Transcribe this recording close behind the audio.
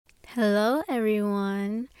Hello,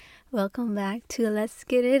 everyone. Welcome back to Let's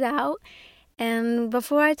Get It Out. And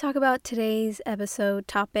before I talk about today's episode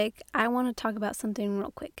topic, I want to talk about something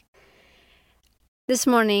real quick. This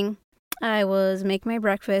morning, I was making my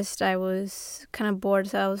breakfast. I was kind of bored,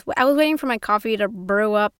 so I was waiting for my coffee to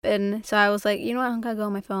brew up, and so I was like, you know what, I'm gonna go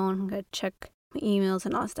on my phone. I'm gonna check my emails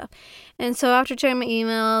and all that stuff. And so after checking my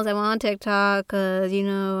emails, I went on TikTok because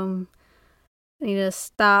I need to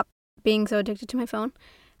stop being so addicted to my phone.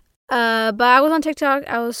 But I was on TikTok,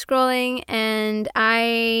 I was scrolling, and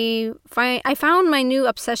I found my new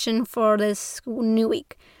obsession for this new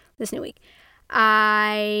week.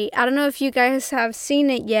 I don't know if you guys have seen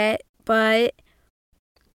it yet, but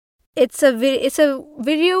it's a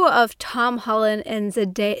video of Tom Holland and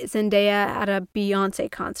Zendaya at a Beyonce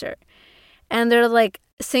concert, and they're like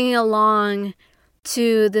singing along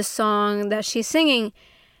to the song that she's singing,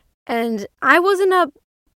 and I wasn't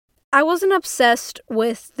obsessed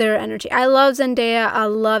with their energy. I love Zendaya. I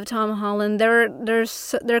love Tom Holland.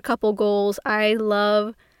 Their couple goals. I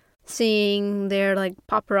love seeing their like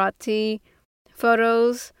paparazzi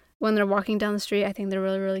photos when they're walking down the street. I think they're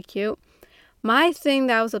really, really cute. My thing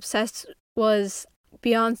that I was obsessed was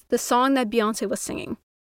the song that Beyonce was singing.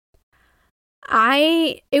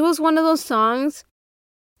 It was one of those songs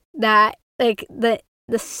that like the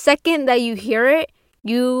second that you hear it,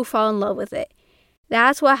 you fall in love with it.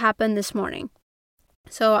 That's what happened this morning.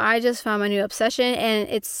 So I just found my new obsession, and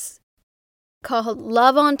it's called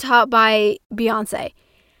Love on Top by Beyonce.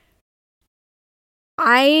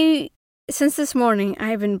 Since this morning,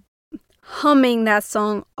 I've been humming that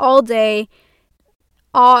song all day.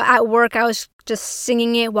 All at work, I was just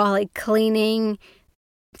singing it while like cleaning.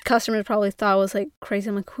 Customers probably thought I was like crazy.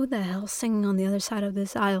 I'm like, who the hell's singing on the other side of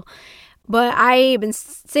this aisle? But I've been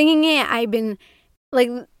singing it. I've been like...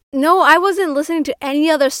 No, I wasn't listening to any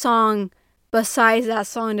other song besides that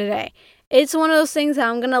song today. It's one of those things that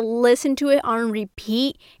I'm going to listen to it on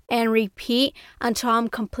repeat and repeat until I'm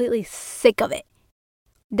completely sick of it.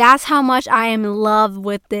 That's how much I am in love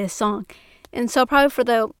with this song. And so probably for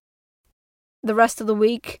the rest of the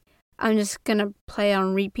week, I'm just going to play it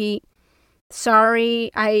on repeat.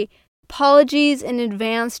 Sorry, apologies in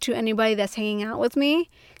advance to anybody that's hanging out with me,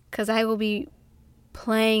 because I will be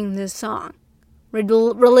playing this song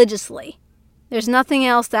religiously. There's nothing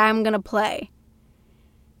else that I'm gonna play,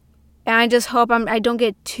 and I just hope I don't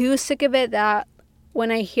get too sick of it that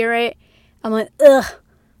when I hear it I'm like, ugh,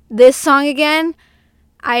 this song again.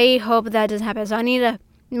 I hope that doesn't happen. So I need to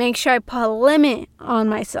make sure I put a limit on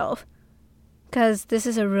myself, because this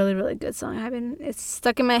is a really, really good song. It's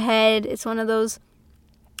stuck in my head. It's one of those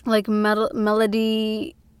like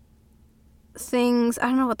melody things. I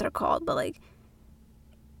don't know what they're called, but like,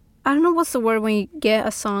 I don't know what's the word when you get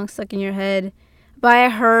a song stuck in your head. But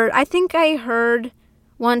I think I heard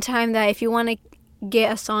one time that if you want to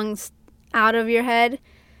get a song out of your head,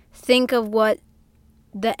 think of what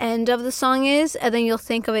the end of the song is, and then you'll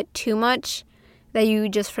think of it too much that you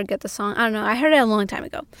just forget the song. I don't know. I heard it a long time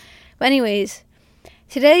ago. But anyways,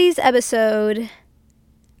 today's episode,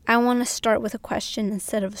 I want to start with a question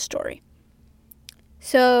instead of a story.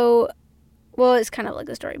 So, well, it's kind of like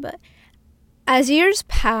a story, but as years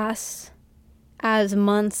pass, as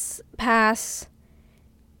months pass,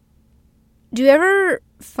 do you ever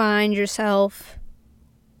find yourself,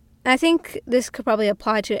 I think this could probably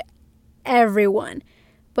apply to everyone,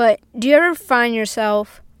 but do you ever find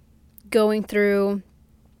yourself going through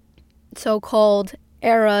so-called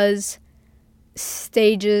eras,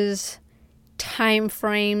 stages, time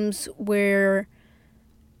frames where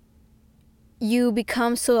you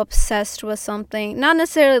become so obsessed with something, not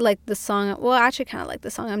necessarily like the song, well, I actually kind of like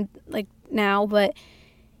the song I'm like now, but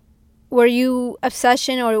where you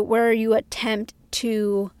attempt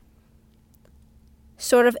to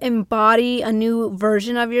sort of embody a new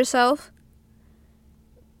version of yourself,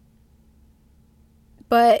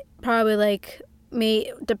 but probably like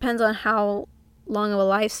depends on how long of a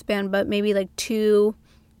lifespan, but maybe like 2,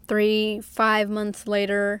 3, 5 months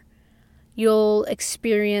later, you'll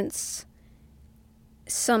experience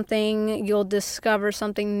something, you'll discover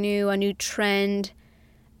something new, a new trend,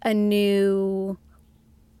 you're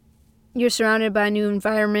surrounded by a new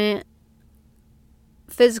environment,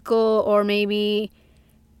 physical, or maybe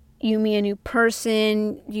you meet a new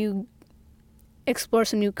person, you explore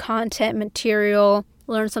some new content material,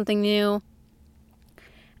 learn something new.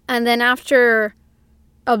 And then after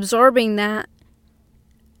absorbing that,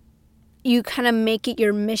 you kind of make it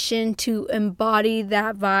your mission to embody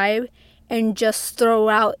that vibe and just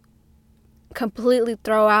completely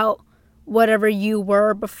throw out whatever you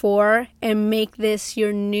were before and make this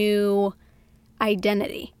your new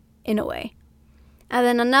identity in a way. And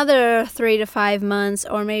then another 3 to 5 months,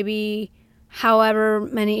 or maybe how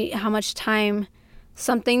much time,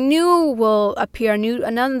 something new will appear,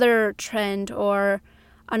 another trend or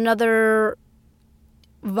another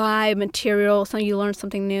vibe, material, so you learn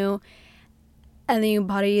something new, and then you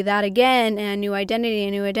embody that again, and a new identity,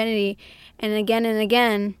 and again and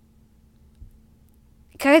again.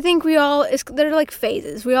 Cause I think they're like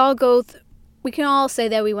phases. We can all say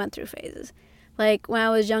that we went through phases. Like when I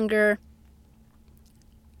was younger,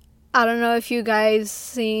 I don't know if you guys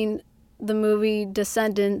seen the movie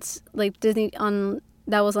Descendants, like that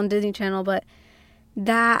was on Disney Channel, but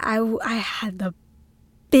that I had the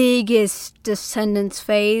biggest Descendants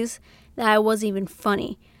phase that wasn't even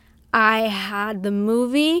funny. I had the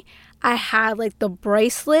movie, I had like the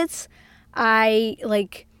bracelets, I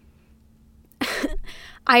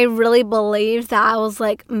really believed that I was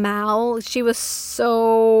like Mal. She was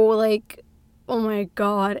so like, oh my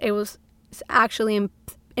god, it's actually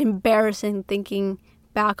embarrassing thinking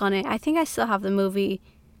back on it. I think I still have the movie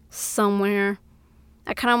somewhere.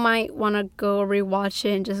 I kind of might want to go rewatch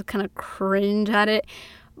it and just kind of cringe at it.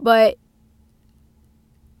 But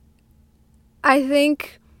I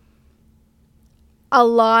think a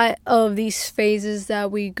lot of these phases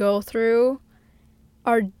that we go through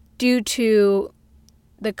are due to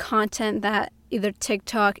the content that either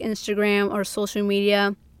TikTok, Instagram, or social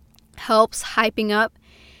media helps hyping up.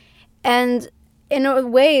 And in a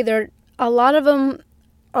way, a lot of them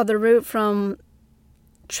are the root from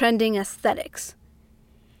trending aesthetics.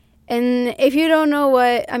 And if you don't know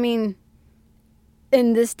what, I mean,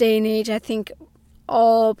 in this day and age, I think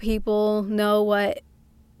all people know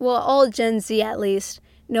all Gen Z at least,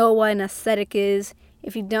 know what an aesthetic is.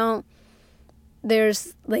 If you don't,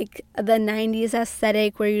 there's like the 90s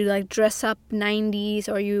aesthetic where you like dress up 90s,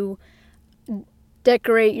 or you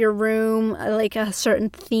decorate your room like a certain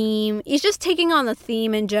theme. It's just taking on the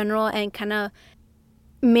theme in general and kind of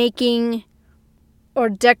making or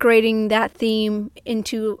decorating that theme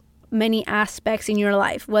into many aspects in your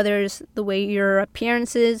life, whether it's the way your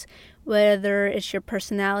appearance is, whether it's your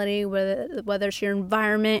personality, whether it's your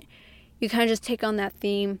environment. You kind of just take on that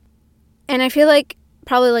theme. And I feel like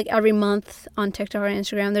probably like every month on TikTok or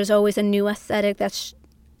Instagram, there's always a new aesthetic that's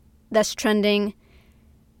trending.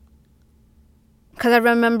 Because I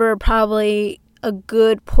remember probably a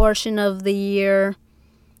good portion of the year,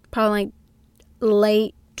 probably like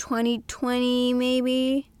late 2020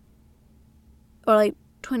 maybe, or like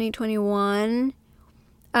 2021.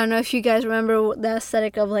 I don't know if you guys remember the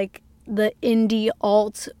aesthetic of like the indie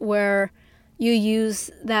alt, where you use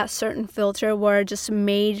that certain filter where it just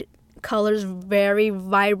made colors very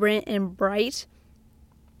vibrant and bright.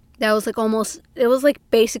 That was like it was like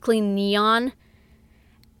basically neon.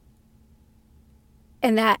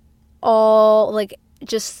 And that all like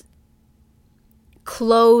just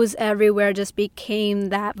clothes everywhere just became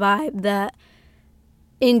that vibe, that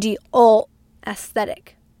indie alt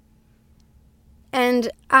aesthetic. And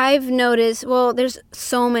I've noticed, there's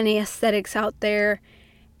so many aesthetics out there,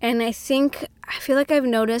 and I feel like I've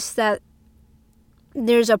noticed that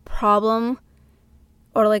there's a problem,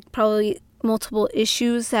 or like probably multiple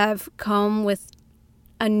issues that have come with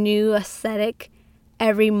a new aesthetic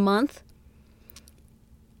every month.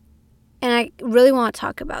 And I really want to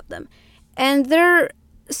talk about them. And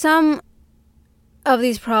some of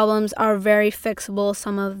these problems are very fixable,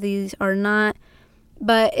 some of these are not.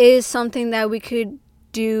 But it is something that we could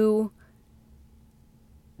do,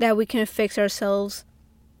 that we can fix ourselves,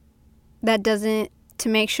 to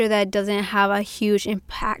make sure that it doesn't have a huge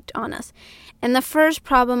impact on us. And the first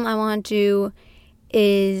problem I want to do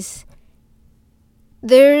is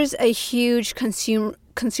there's a huge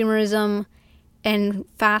consumerism and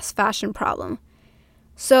fast fashion problem.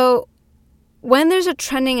 So when there's a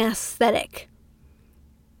trending aesthetic,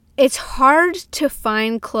 it's hard to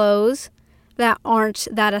find clothes that aren't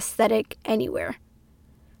that aesthetic anywhere.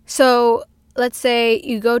 So let's say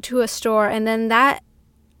you go to a store, and then that,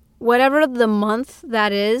 whatever the month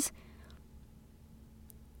that is,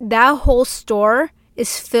 that whole store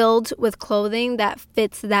is filled with clothing that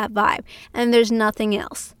fits that vibe, and there's nothing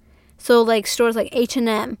else. So like stores like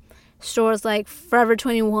H&M, stores like Forever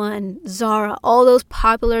 21, Zara, all those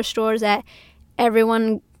popular stores that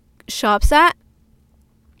everyone shops at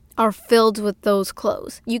are filled with those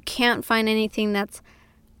clothes. You can't find anything that's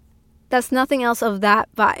nothing else of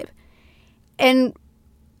that vibe. And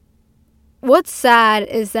what's sad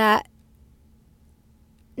is that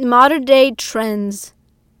modern day trends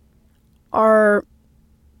are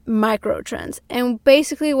micro trends. And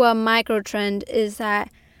basically what micro trend is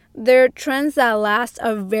that they're trends that last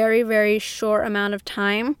a very, very short amount of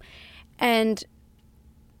time, and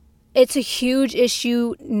it's a huge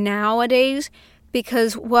issue nowadays,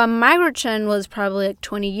 because what microtrend was probably like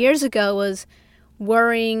 20 years ago was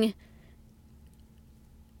worrying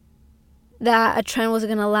that a trend wasn't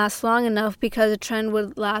going to last long enough, because a trend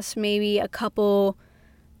would last maybe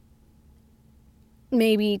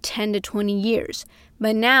 10 to 20 years.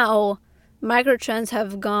 But now microtrends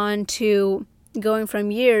have going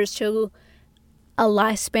from years to a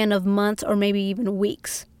lifespan of months or maybe even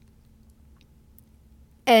weeks.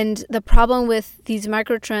 And the problem with these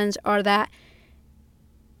microtrends are that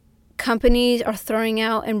companies are throwing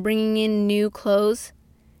out and bringing in new clothes.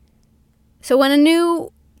 So when a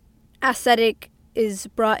new aesthetic is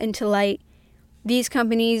brought into light, these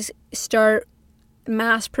companies start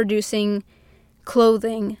mass producing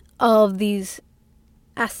clothing of these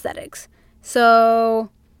aesthetics. So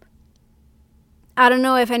I don't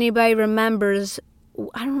know if anybody remembers,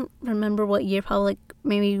 I don't remember what year, probably like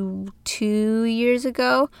maybe 2 years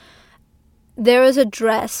ago, there was a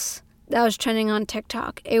dress that was trending on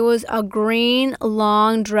TikTok. It was a green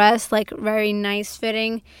long dress, like very nice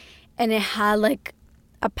fitting, and it had like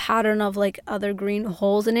a pattern of like other green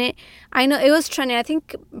holes in it. I know it was trending. I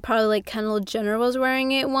think probably like Kendall Jenner was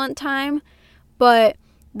wearing it one time. But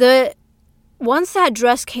once that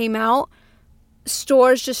dress came out,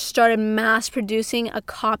 stores just started mass producing a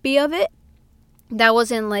copy of it that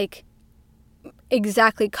wasn't like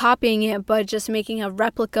exactly copying it, but just making a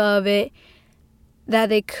replica of it, that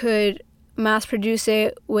they could mass produce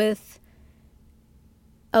it with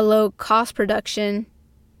a low cost production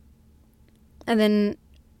and then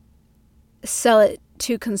sell it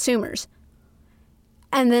to consumers.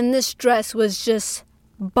 And then this dress was just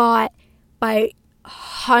bought by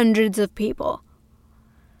hundreds of people.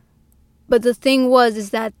 But the thing is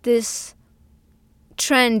that this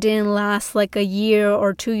trend didn't last like a year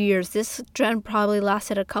or 2 years. This trend probably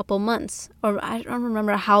lasted a couple months, or I don't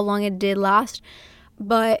remember how long it did last.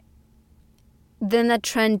 But then that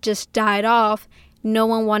trend just died off. No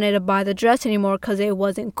one wanted to buy the dress anymore because it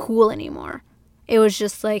wasn't cool anymore. It was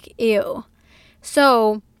just like, ew.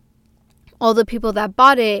 So all the people that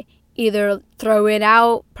bought it either throw it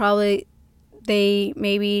out, probably they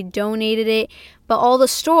maybe donated it, but all the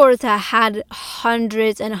stores that had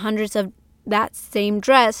hundreds and hundreds of that same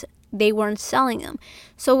dress, they weren't selling them.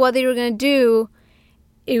 So what they were going to do,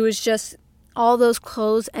 it was just all those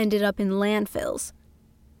clothes ended up in landfills.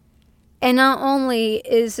 And not only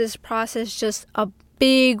is this process just a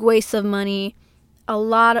big waste of money,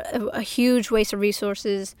 a huge waste of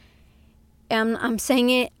resources, and I'm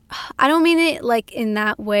saying it, I don't mean it like in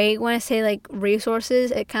that way. When I say like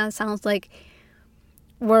resources, it kind of sounds like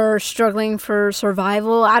we're struggling for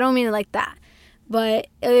survival. I don't mean it like that. But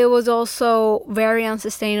it was also very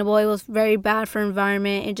unsustainable. It was very bad for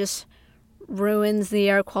environment. It just ruins the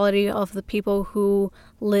air quality of the people who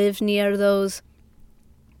live near those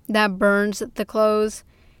that burns the clothes.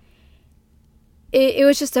 It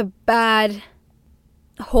was just a bad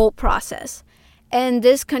whole process. And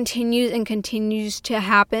this continues to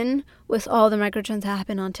happen with all the microtrends that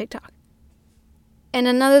happen on TikTok. And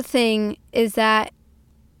another thing is that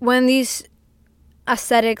when these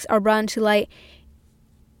aesthetics are brought to light,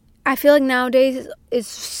 I feel like nowadays it's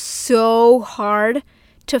so hard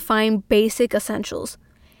to find basic essentials.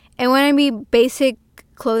 And when I mean basic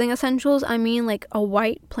clothing essentials, I mean like a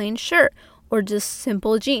white plain shirt or just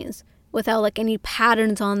simple jeans without like any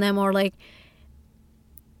patterns on them or like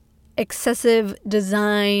excessive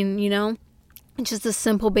design, It's just the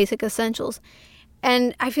simple basic essentials.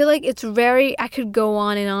 And I feel like I could go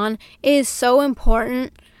on and on. It is so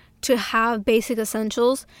important to have basic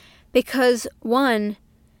essentials because, one,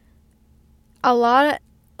 a lot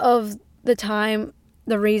of the time,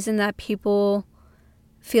 the reason that people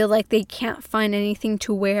feel like they can't find anything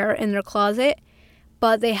to wear in their closet,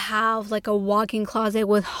 but they have like a walk-in closet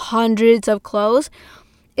with hundreds of clothes,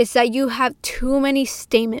 is that you have too many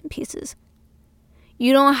statement pieces.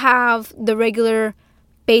 You don't have the regular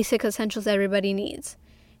basic essentials that everybody needs.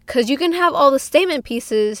 Because you can have all the statement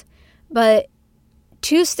pieces, but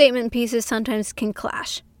two statement pieces sometimes can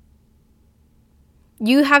clash.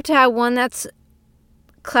 You have to have one that's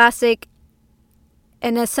classic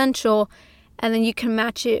and essential, and then you can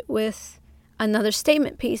match it with another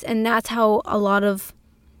statement piece. And that's how a lot of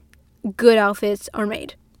good outfits are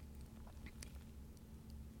made.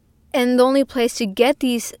 And the only place to get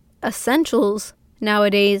these essentials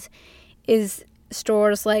nowadays is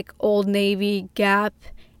stores like Old Navy, Gap.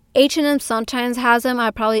 H&M sometimes has them.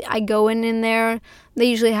 I go in there. They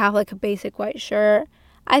usually have like a basic white shirt.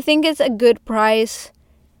 I think it's a good price.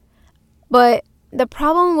 But the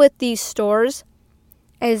problem with these stores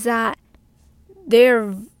is that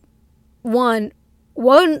they're one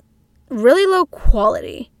really low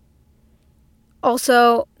quality.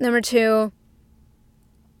 Also, number 2,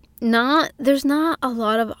 there's not a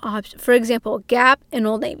lot of options. For example, Gap and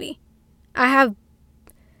Old Navy. I have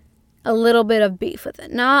a little bit of beef with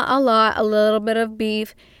it. Not a lot, a little bit of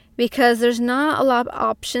beef, because there's not a lot of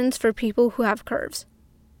options for people who have curves.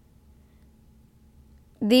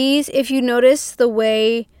 These, if you notice the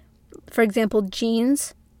way, for example,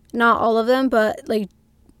 jeans, not all of them, but like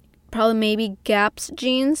probably maybe Gap's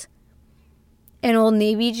jeans and Old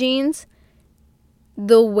Navy jeans,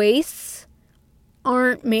 the waists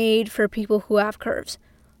aren't made for people who have curves.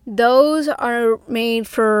 Those are made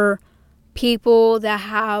for people that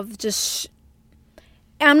have just,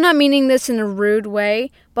 I'm not meaning this in a rude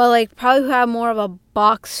way, but like probably who have more of a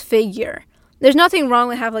box figure. There's nothing wrong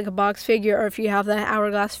with having like a box figure, or if you have that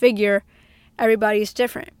hourglass figure, everybody's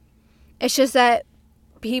different. It's just that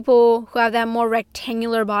people who have that more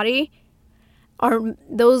rectangular body,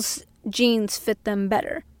 those jeans fit them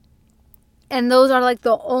better. And those are like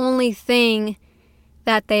the only thing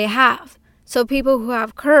that they have. So people who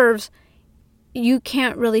have curves, you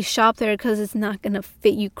can't really shop there because it's not going to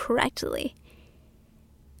fit you correctly.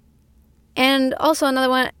 And also another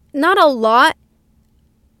one, not a lot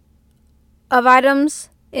of items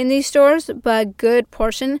in these stores, but a good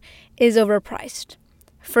portion is overpriced.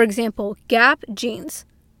 For example, Gap jeans.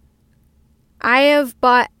 I have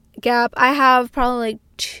bought Gap. I have probably like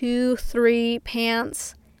 2-3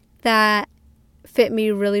 pants that fit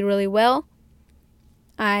me really, really well.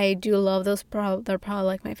 I do love those. They're probably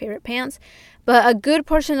like my favorite pants. But a good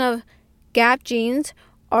portion of Gap jeans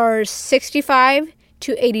are $65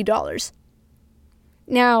 to $80.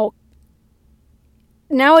 Now,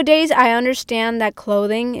 nowadays, I understand that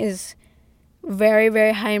clothing is very,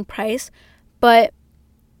 very high in price, but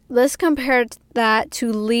let's compare that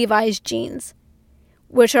to Levi's jeans,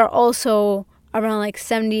 which are also around like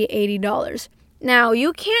 $70, $80. Now,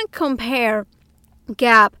 you can't compare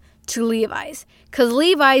Gap to Levi's, because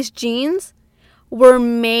Levi's jeans were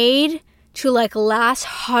made to like last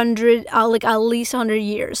at least 100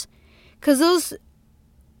 years, because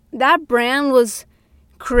that brand was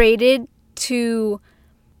created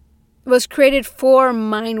for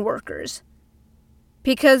mine workers,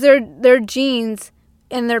 because their jeans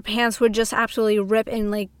and their pants would just absolutely rip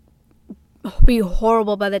and like be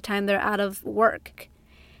horrible by the time they're out of work.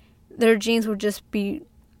 Their jeans would just be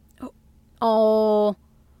all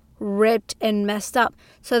ripped and messed up.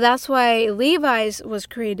 So that's why Levi's was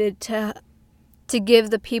created to give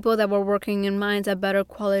the people that were working in mines a better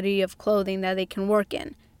quality of clothing that they can work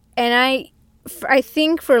in. And I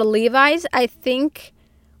think for Levi's, I think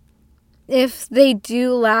if they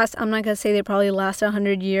do last, I'm not going to say they probably last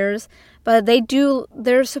 100 years, but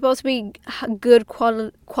they're supposed to be good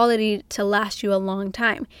quality to last you a long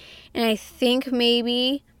time. And I think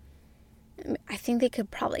they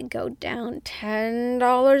could probably go down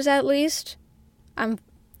 $10 at least. I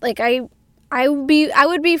would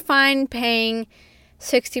be fine paying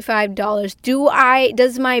 $65.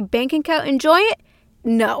 Does my bank account enjoy it?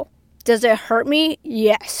 No. Does it hurt me?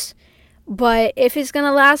 Yes. But if it's going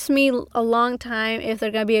to last me a long time, if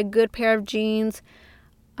they're going to be a good pair of jeans,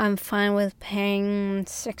 I'm fine with paying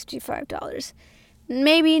 $65.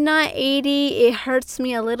 Maybe not $80. It hurts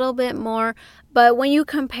me a little bit more. But when you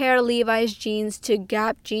compare Levi's jeans to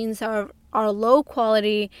Gap jeans that are low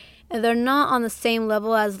quality, and they're not on the same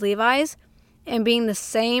level as Levi's, and being the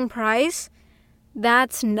same price,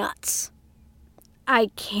 that's nuts. I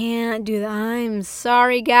can't do that. I'm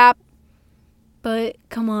sorry, Gap. But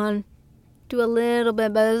come on. Do a little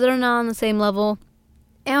bit better. They're not on the same level.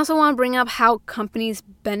 I also want to bring up how companies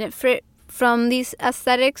benefit from these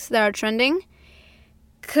aesthetics that are trending.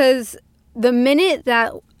 Because the minute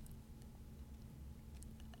that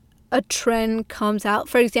a trend comes out,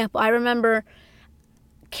 for example, I remember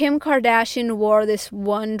Kim Kardashian wore this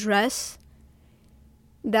one dress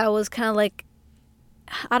that was kind of like,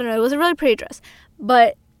 I don't know, it was a really pretty dress.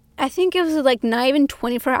 But I think it was like not even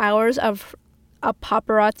 24 hours of a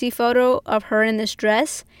paparazzi photo of her in this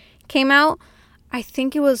dress came out. I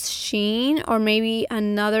think it was Shein or maybe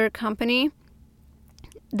another company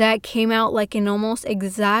that came out like an almost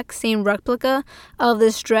exact same replica of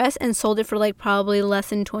this dress and sold it for like probably less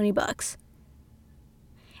than $20.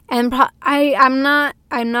 And I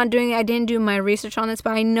didn't do my research on this,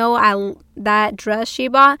 but I know that dress she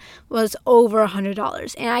bought was over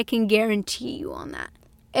 $100, and I can guarantee you on that.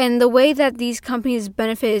 And the way that these companies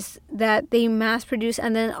benefit is that they mass produce,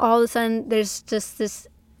 and then all of a sudden there's just this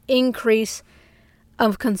increase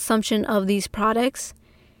of consumption of these products.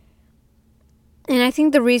 And I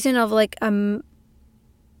think the reason of like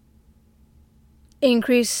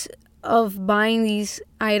increase of buying these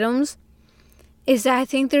items is that I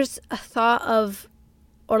think there's a thought of,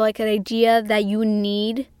 or like an idea that you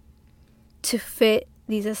need to fit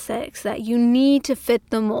these aesthetics, that you need to fit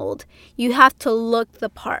the mold. You have to look the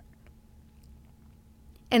part.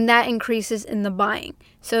 And that increases in the buying.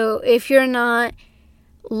 So if you're not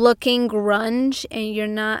looking grunge and you're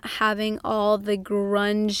not having all the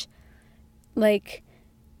grunge like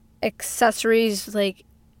accessories, like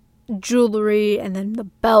jewelry and then the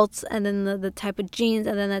belts and then the type of jeans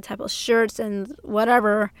and then the type of shirts and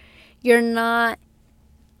whatever, you're not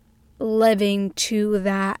living to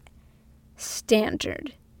that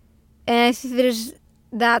standard. And I think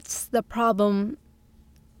that's the problem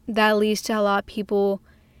that leads to a lot of people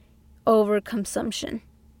overconsumption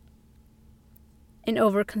and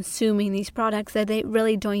over consuming these products that they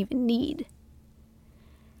really don't even need.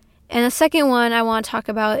 And the second one I want to talk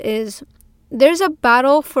about is there's a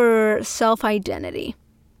battle for self-identity.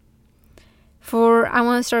 I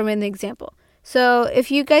want to start with an example. So if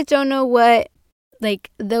you guys don't know what like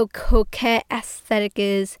the coquette aesthetic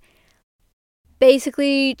is,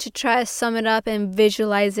 basically to try to sum it up and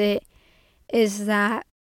visualize it, is that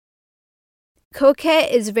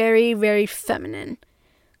coquette is very, very feminine.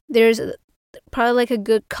 There's probably like a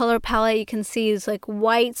good color palette you can see is like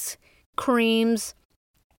whites, creams,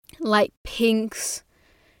 light pinks.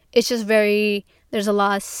 It's just there's a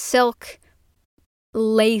lot of silk,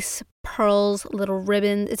 lace, pearls, little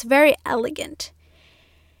ribbons. It's very elegant.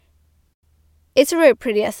 It's a very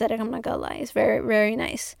pretty aesthetic, I'm not gonna lie. It's very, very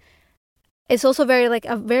nice. It's also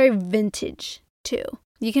very vintage too.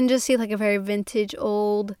 You can just see like a very vintage,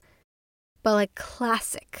 old, but like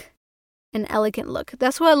classic and elegant look.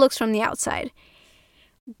 That's what it looks from the outside.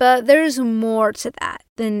 But there's more to that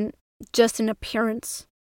than just an appearance.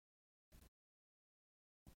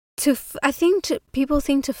 People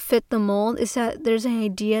think to fit the mold is that there's an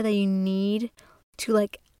idea that you need to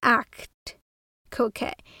like act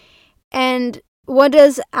coquette. And what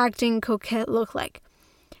does acting coquette look like?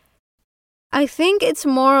 I think it's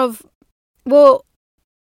more of,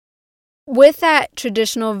 with that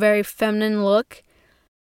traditional, very feminine look,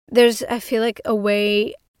 there's, I feel like, a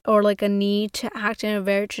way or like a need to act in a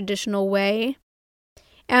very traditional way.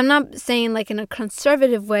 And I'm not saying like in a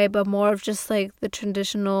conservative way, but more of just like the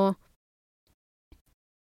traditional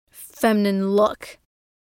feminine look.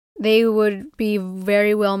 They would be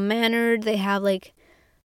very well mannered. They have like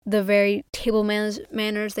the very table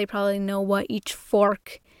manners. They probably know what each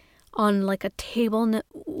fork on like a table,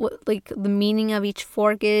 like the meaning of each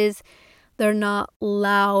fork is. They're not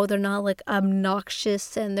loud. They're not like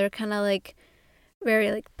obnoxious, and they're kind of like very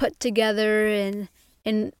like put together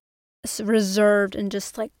and reserved and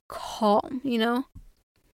just like calm, you know?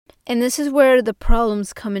 And this is where the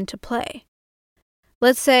problems come into play.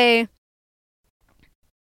 Let's say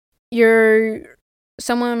you're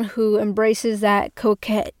someone who embraces that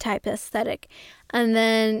coquette type aesthetic, and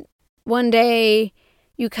then one day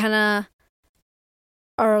you kind of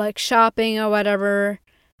are like shopping or whatever,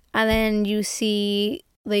 and then you see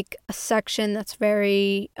like a section of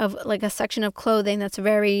clothing that's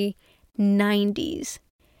very 90s.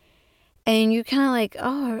 And you kind of like,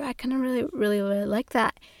 oh, I kind of really, really, really like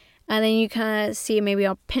that. And then you kind of see maybe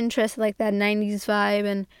on Pinterest like that 90s vibe,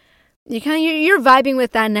 and you're vibing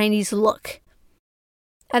with that 90s look.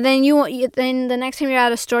 And then then the next time you're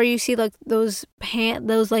at a store, you see like those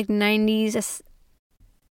like 90s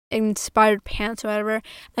inspired pants or whatever,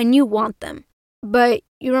 and you want them. But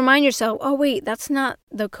you remind yourself, oh wait, that's not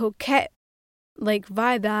the coquette like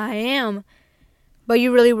vibe that I am. But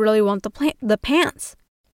you really, really want the pants.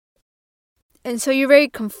 And so you're very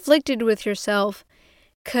conflicted with yourself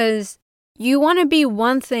because you want to be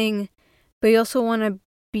one thing, but you also want to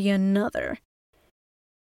be another.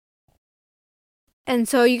 And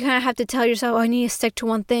so you kind of have to tell yourself, oh, I need to stick to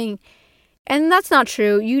one thing. And that's not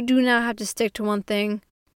true. You do not have to stick to one thing.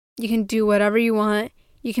 You can do whatever you want.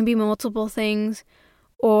 You can be multiple things.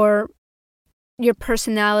 Or your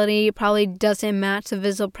personality probably doesn't match the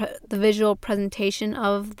visual presentation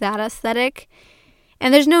of that aesthetic.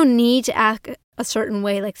 And there's no need to act a certain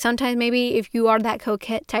way. Like sometimes maybe if you are that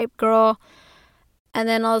coquette type girl, and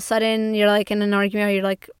then all of a sudden you're like in an argument or you're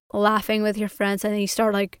like laughing with your friends, and then you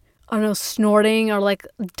start like, I don't know, snorting or like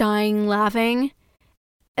dying laughing,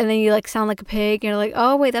 and then you like sound like a pig, and you're like,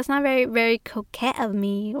 oh wait, that's not very, very coquette of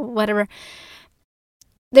me or whatever.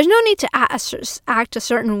 There's no need to act a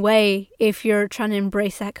certain way if you're trying to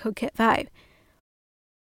embrace that coquette vibe.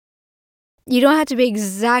 You don't have to be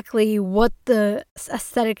exactly what the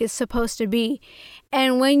aesthetic is supposed to be.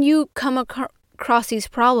 And when you come across these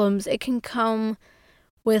problems, it can come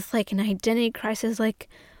with like an identity crisis, like,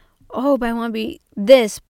 oh, but I want to be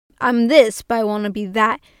this. I'm this, but I want to be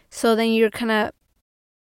that. So then you're kind of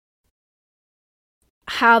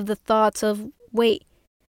have the thoughts of, wait,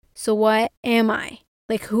 so what am I?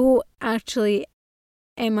 Like, who actually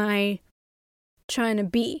am I trying to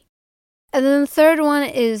be? And then the third one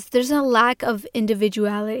is there's a lack of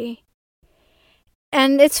individuality.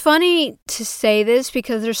 And it's funny to say this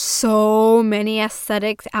because there's so many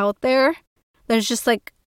aesthetics out there. There's just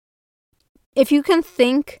like, if you can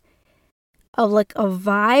think of like a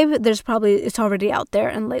vibe, it's already out there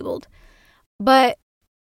and labeled. But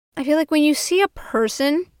I feel like when you see a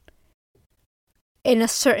person in a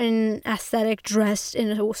certain aesthetic, dressed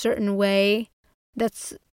in a certain way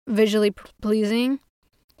that's visually pleasing,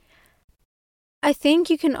 I think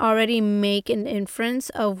you can already make an inference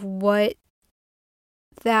of what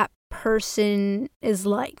that person is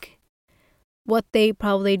like, what they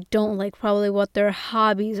probably don't like, probably what their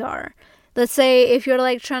hobbies are. Let's say if you're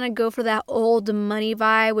like trying to go for that old money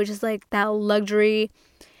vibe, which is like that luxury,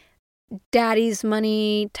 daddy's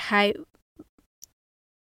money type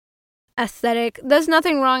aesthetic. There's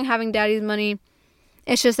nothing wrong having daddy's money.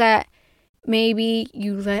 It's just that maybe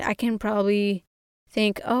I can probably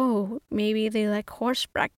think, oh, maybe they like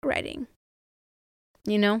horseback riding,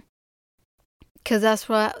 you know? Because that's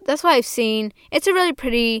what I've seen. It's a really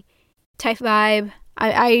pretty type vibe.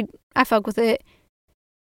 I fuck with it.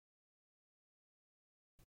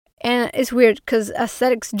 And it's weird because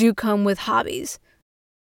aesthetics do come with hobbies.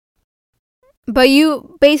 But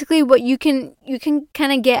you can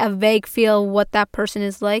kind of get a vague feel of what that person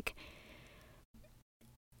is like.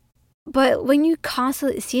 But when you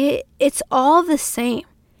constantly see it, it's all the same.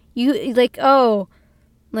 You like, oh,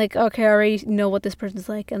 like, okay, I already know what this person's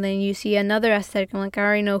like. And then you see another aesthetic, I'm like, I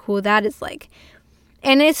already know who that is like.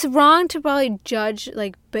 And it's wrong to probably judge,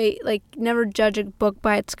 never judge a book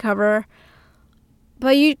by its cover.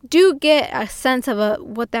 But you do get a sense of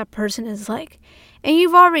what that person is like. And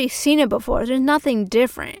you've already seen it before. There's nothing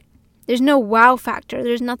different. There's no wow factor.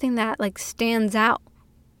 There's nothing that, like, stands out.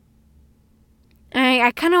 And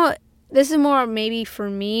I kind of, this is more maybe for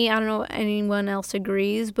me. I don't know if anyone else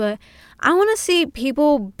agrees. But I want to see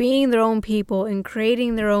people being their own people and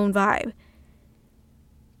creating their own vibe.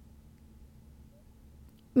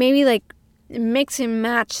 Maybe, like, mix and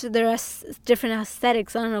match their different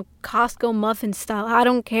aesthetics. I don't know, Costco muffin style. I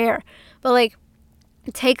don't care. But, like,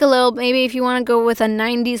 take a little, maybe if you want to go with a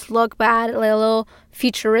 90s look, but add like a little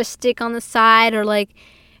futuristic on the side, or like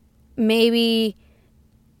maybe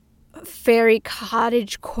fairy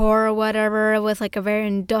cottage core or whatever with like a very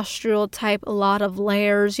industrial type, a lot of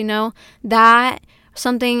layers, you know, that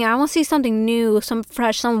something. I want to see something new, some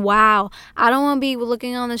fresh, some wow. I don't want to be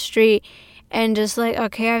looking on the street and just like,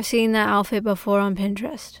 okay, I've seen that outfit before on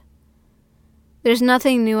Pinterest. There's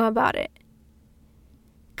nothing new about it.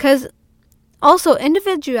 Because also,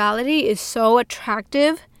 individuality is so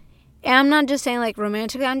attractive. And I'm not just saying like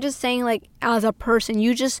romantically. I'm just saying like as a person.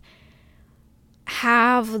 You just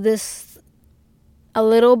have this a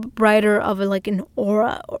little brighter of like an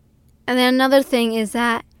aura. And then another thing is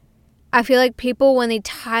that I feel like people, when they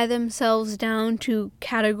tie themselves down to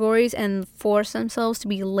categories and force themselves to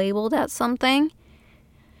be labeled as something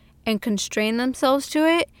and constrain themselves to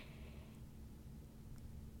it,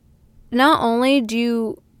 not only do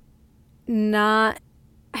you I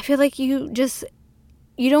feel like you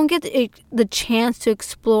don't get the chance to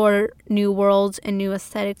explore new worlds and new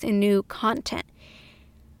aesthetics and new content.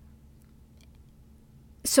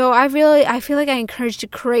 So I feel like I encourage to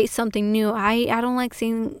create something new. I don't like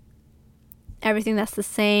seeing everything that's the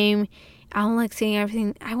same. I don't like seeing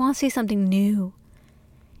everything. I want to see something new.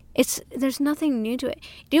 There's nothing new to it.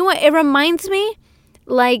 Do you know what? It reminds me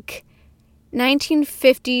like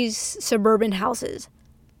 1950s suburban houses.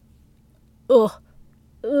 Ugh.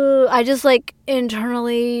 I just like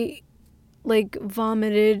internally like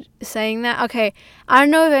vomited saying that. Okay, I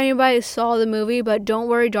don't know if anybody saw the movie, but Don't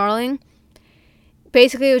Worry Darling.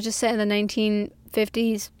 Basically, it was just set in the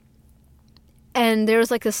 1950s, and there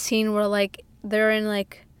was like a scene where like they're in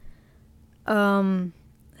like I don't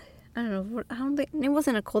know, I don't think it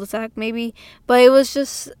wasn't a cul-de-sac maybe, but it was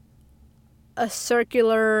just a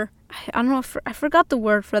circular, I don't know, I forgot the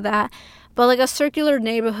word for that, but like a circular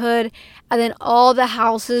neighborhood, and then all the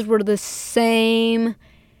houses were the same.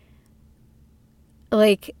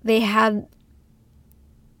 Like they had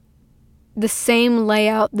the same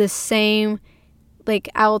layout, the same like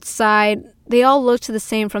outside. They all looked the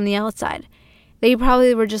same from the outside. They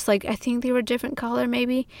probably were just like, I think they were different color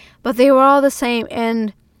maybe, but they were all the same,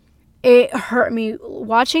 and it hurt me.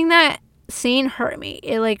 Watching that scene hurt me.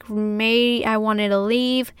 It like made I wanted to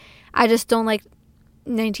leave. I just don't like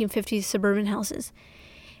 1950s suburban houses.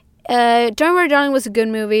 Don't Worry Darling was a good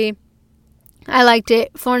movie. I liked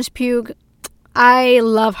it. Florence Pugh, I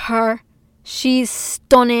love her. She's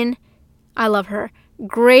stunning. I love her.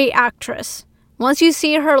 Great actress. Once you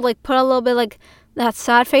see her, like, put a little bit, like, that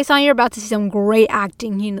sad face on, you're about to see some great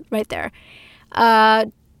acting right there.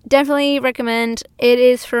 Definitely recommend. It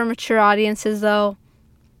is for mature audiences, though.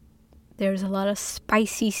 There's a lot of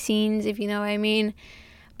spicy scenes, if you know what I mean.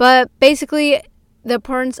 But basically,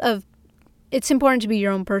 it's important to be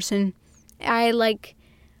your own person.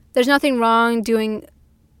 There's nothing wrong doing,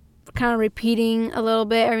 kind of repeating a little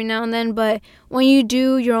bit every now and then, but when you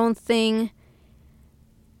do your own thing,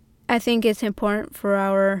 I think it's important for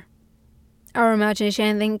our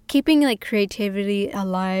imagination. I think keeping, like, creativity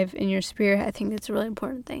alive in your spirit, I think that's a really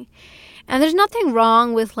important thing. And there's nothing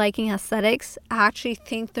wrong with liking aesthetics. I actually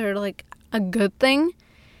think they're, like, a good thing.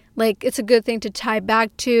 Like, it's a good thing to tie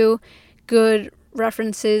back to, good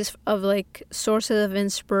references of, like, sources of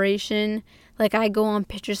inspiration. Like, I go on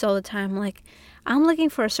Pinterest all the time, like, I'm looking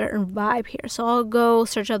for a certain vibe here, so I'll go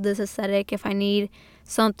search up this aesthetic. If I need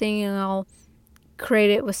something, and I'll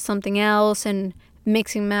create it with something else and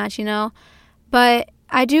mix and match, you know. But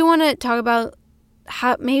I do want to talk about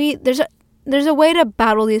how maybe there's a way to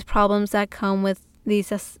battle these problems that come with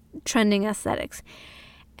these trending aesthetics.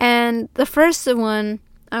 And the first one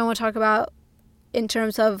I want to talk about in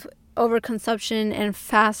terms of overconsumption and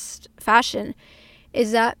fast fashion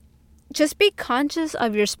is that just be conscious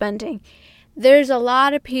of your spending. There's a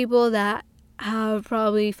lot of people that have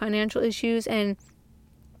probably financial issues and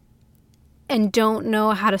don't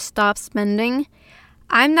know how to stop spending.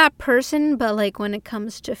 I'm that person, but, like, when it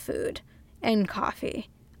comes to food and coffee,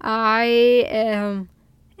 I am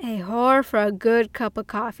a whore for a good cup of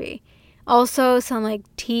coffee. Also, some, like,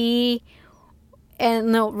 tea.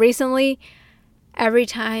 And no, recently, every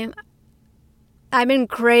time I've been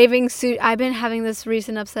craving sushi. I've been having this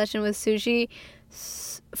recent obsession with sushi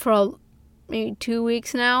for maybe 2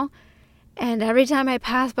 weeks now. And every time I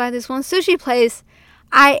pass by this one sushi place,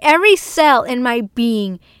 every cell in my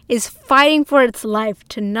being is fighting for its life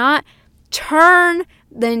to not turn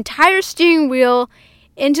the entire steering wheel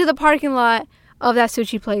into the parking lot of that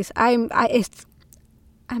sushi place. I'm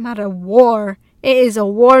at a war. It is a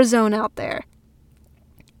war zone out there.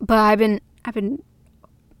 But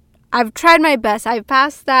I've tried my best. I've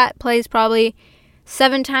passed that place probably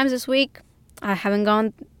 7 times this week. I haven't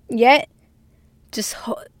gone yet.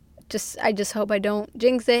 I just hope I don't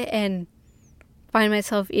jinx it and find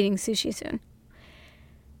myself eating sushi soon.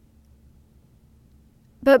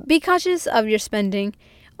 But be conscious of your spending.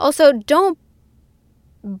 Also, don't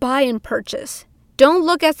buy and purchase. Don't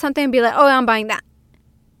look at something and be like, oh, I'm buying that.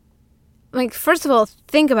 Like, first of all,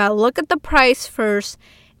 think about it. Look at the price first.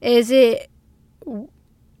 Is it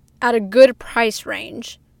at a good price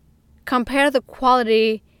range? Compare the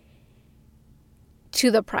quality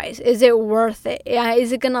to the price. Is it worth it?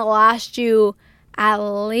 Is it going to last you at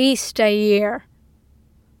least a year?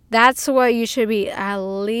 That's what you should be, at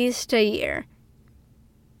least a year.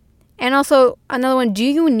 And also, another one, do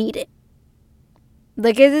you need it?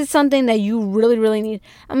 Like, is it something that you really, really need?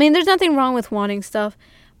 I mean, there's nothing wrong with wanting stuff,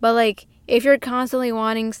 but, like, if you're constantly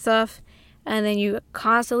wanting stuff and then you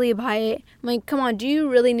constantly buy it, I'm like, come on, do you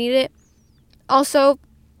really need it? Also,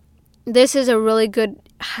 this is a really good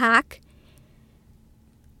hack.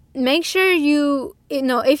 Make sure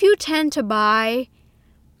if you tend to buy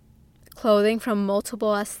clothing from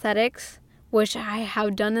multiple aesthetics, which I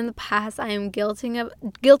have done in the past, I am guilty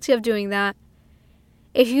of doing that.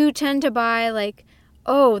 If you tend to buy, like,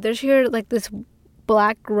 oh, there's here, like, this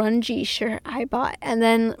black grungy shirt I bought, and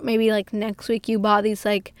then maybe, like, next week you bought these,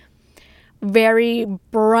 like, very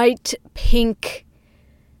bright pink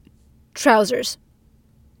trousers.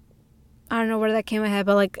 I don't know where that came in my head,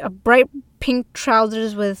 but, like, a bright pink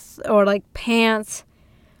trousers or like pants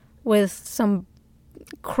with some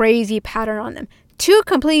crazy pattern on them. 2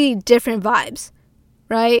 completely different vibes,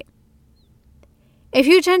 right? If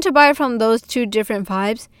you tend to buy from those 2 different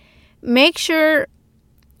vibes, make sure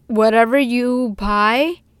whatever you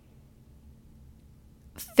buy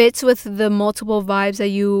fits with the multiple vibes that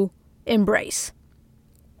you embrace.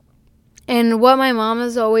 And what my mom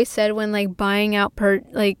has always said when, like, buying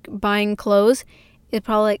clothes, it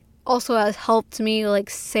probably, like, also has helped me, like,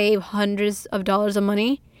 save hundreds of dollars of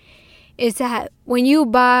money, is that when you're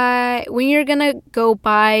gonna go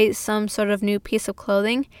buy some sort of new piece of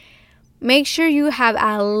clothing, make sure you have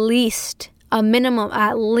a minimum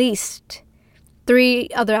at least 3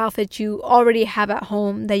 other outfits you already have at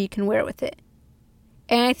home that you can wear with it.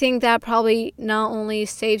 And I think that probably not only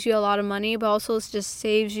saves you a lot of money, but also just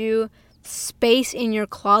saves you space in your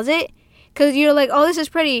closet, because you're like, oh, this is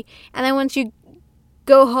pretty, and then once you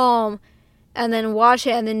go home and then wash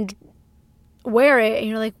it and then wear it and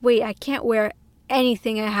you're like, wait, I can't wear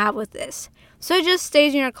anything I have with this. So it just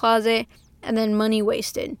stays in your closet and then money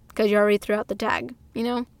wasted because you already threw out the tag, you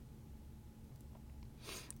know?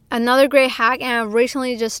 Another great hack, and I've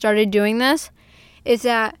recently just started doing this, is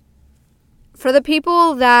that for the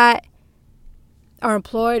people that are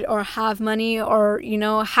employed or have money or, you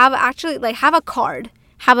know, have a card,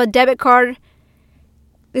 have a debit card,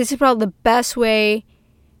 this is probably the best way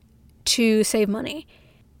to save money.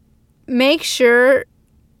 Make sure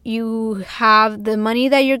you have the money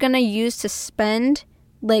that you're going to use to spend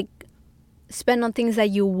on things that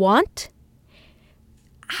you want.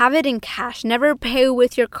 Have it in cash. Never pay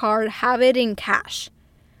with your card. Have it in cash.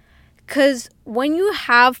 Because when you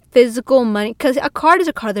have physical money, because a card is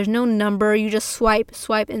a card, there's no number. You just swipe,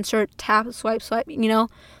 insert, tap, swipe, you know.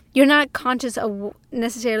 You're not conscious of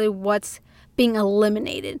necessarily what's being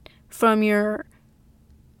eliminated from your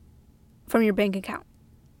bank account.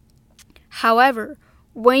 However,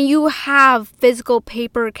 when you have physical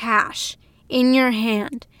paper cash in your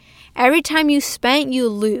hand, every time you spend, you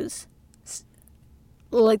lose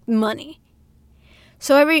money.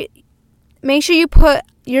 So make sure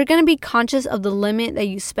you're going to be conscious of the limit that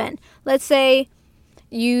you spend. Let's say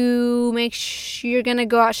you you're going to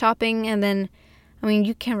go out shopping, and then,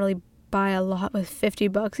 you can't really buy a lot with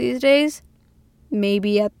 $50 these days.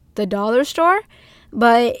 Maybe at the dollar store.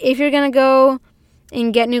 But if you're going to go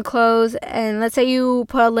and get new clothes, and let's say you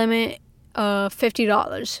put a limit of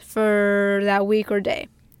 $50 for that week or day.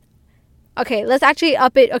 Okay, let's actually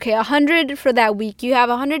up it. Okay, $100 for that week. You have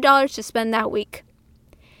 $100 to spend that week.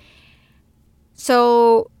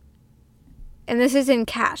 So, and this is in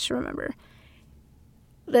cash, remember.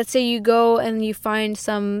 Let's say you go and you find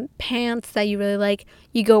some pants that you really like.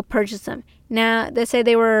 You go purchase them. Now, let's say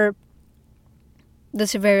this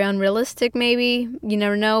is very unrealistic maybe. You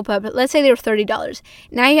never know. But let's say they were $30.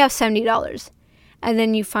 Now you have $70. And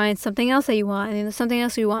then you find something else that you want, and then there's something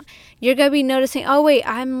else you want. You're going to be noticing, oh, wait,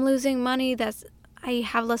 I'm losing money. I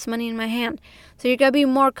have less money in my hand. So you're going to be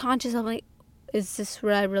more conscious of, is this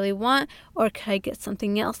what I really want? Or could I get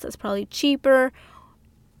something else that's probably cheaper?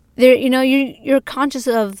 You're conscious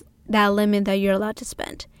of that limit that you're allowed to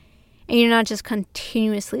spend. And you're not just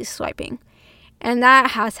continuously swiping. And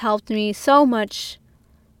that has helped me so much.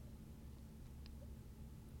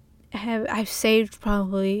 I've saved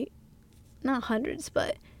probably, not hundreds,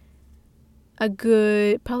 but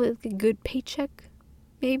probably a good paycheck,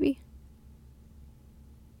 maybe.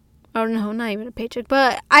 Or no, not even a paycheck,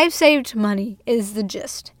 but I've saved money is the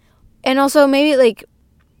gist. And also maybe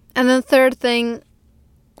and the third thing,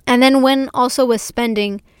 and then when also with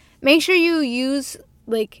spending, make sure you use,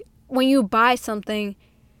 when you buy something,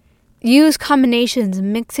 use combinations,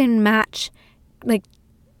 mix and match,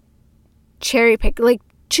 cherry pick,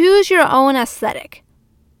 choose your own aesthetic.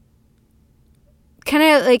 Kind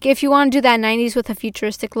of if you want to do that 90s with a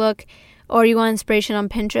futuristic look, or you want inspiration on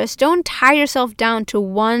Pinterest, don't tie yourself down to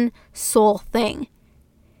one sole thing.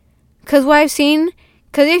 Because what I've seen,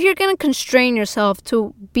 if you're going to constrain yourself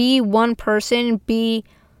to be one person,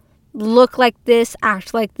 look like this,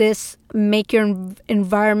 act like this, make your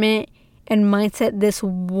environment and mindset this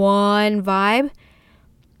one vibe,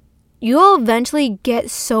 you'll eventually get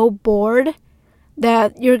so bored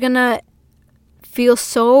that you're going to feel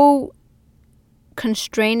so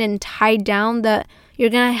constrained and tied down that you're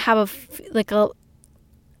going to have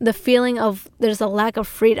the feeling of there's a lack of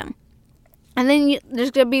freedom. And then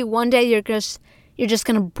there's going to be one day you're just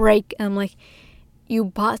going to break and you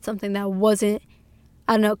bought something that wasn't,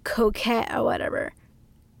 I don't know, coquette or whatever.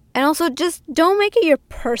 And also just don't make it your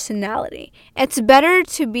personality. It's better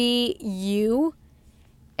to be you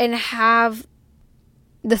and have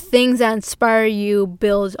the things that inspire you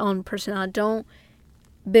build on personality. Don't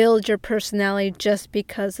build your personality just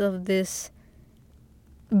because of this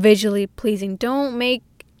visually pleasing. Don't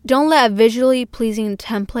let a visually pleasing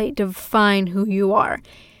template define who you are.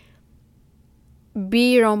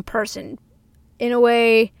 Be your own person. In a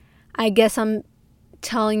way, I guess I'm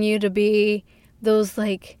telling you to be those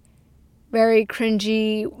very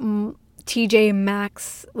cringy TJ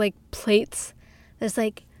Maxx plates. That's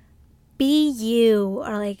be you,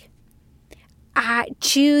 or I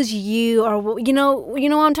choose you, or you know what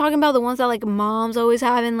I'm talking about, the ones that moms always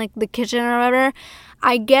have in the kitchen or whatever.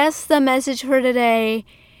 I guess the message for today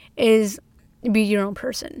is be your own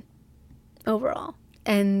person overall.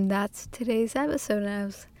 And that's today's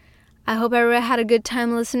episode. I hope everybody had a good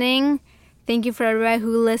time listening. Thank you for everybody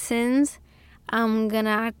who listens. I'm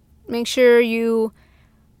gonna make sure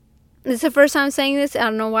this is the first time saying this. I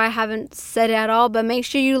don't know why I haven't said it at all, but make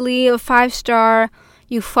sure you leave a 5-star.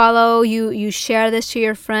 You follow, you share this to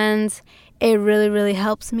your friends. It really, really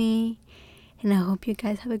helps me. And I hope you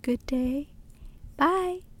guys have a good day.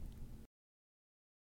 Bye.